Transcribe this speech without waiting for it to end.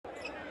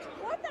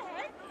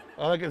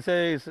All I can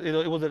say is,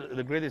 it was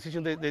the great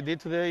decision they did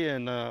today,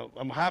 and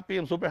I'm happy.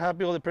 I'm super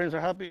happy. All the parents are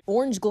happy.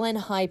 Orange Glen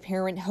High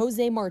parent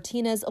Jose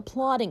Martinez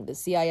applauding the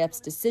CIF's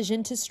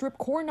decision to strip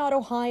Coronado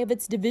High of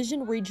its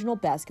Division Regional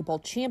Basketball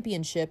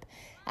Championship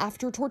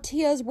after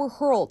tortillas were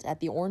hurled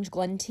at the Orange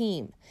Glen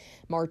team.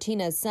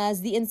 Martinez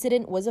says the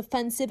incident was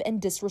offensive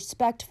and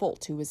disrespectful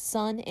to his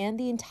son and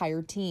the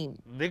entire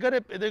team. They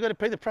gotta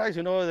pay the price.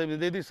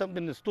 They did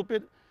something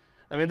stupid.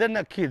 They're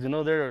not kids,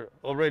 they're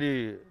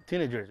already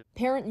teenagers.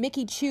 Parent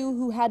Mickey Chu,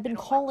 who had been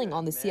calling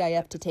on the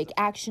CIF to take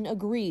action,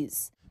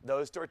 agrees.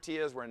 Those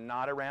tortillas were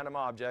not a random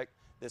object.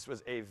 This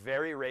was a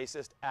very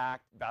racist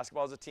act.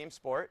 Basketball is a team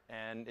sport,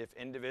 and if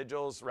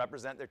individuals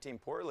represent their team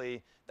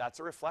poorly,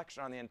 that's a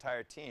reflection on the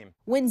entire team.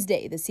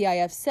 Wednesday, the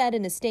CIF said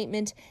in a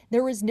statement,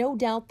 there is no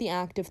doubt the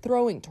act of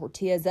throwing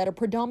tortillas at a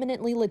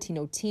predominantly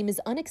Latino team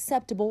is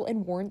unacceptable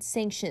and warrants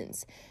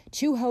sanctions.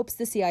 Chu hopes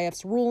the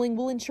CIF's ruling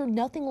will ensure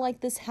nothing like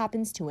this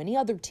happens to any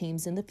other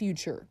teams in the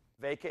future.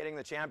 Vacating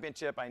the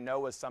championship, I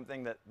know, was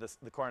something that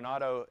the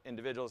Coronado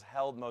individuals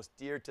held most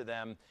dear to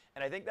them,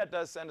 and I think that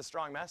does send a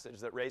strong message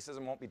that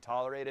racism won't be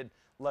tolerated,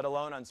 let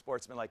alone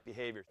unsportsmanlike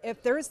behavior.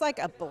 If there's like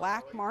a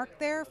black mark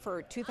there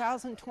for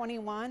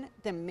 2021,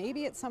 then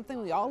maybe it's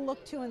something we all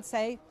look to and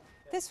say,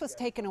 this was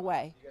taken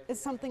away.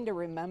 It's something to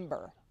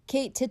remember.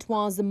 Kate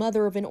Titwa is the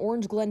mother of an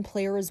Orange Glen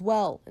player as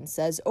well and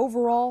says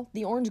overall,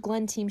 the Orange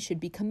Glen team should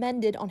be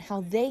commended on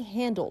how they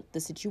handled the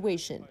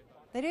situation.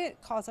 They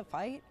didn't cause a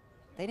fight.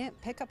 They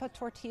didn't pick up a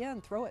tortilla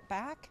and throw it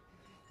back.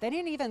 They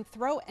didn't even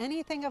throw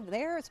anything of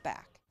theirs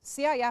back.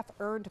 CIF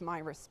earned my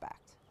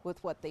respect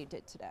with what they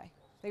did today.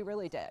 They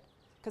really did,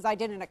 because I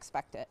didn't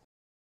expect it.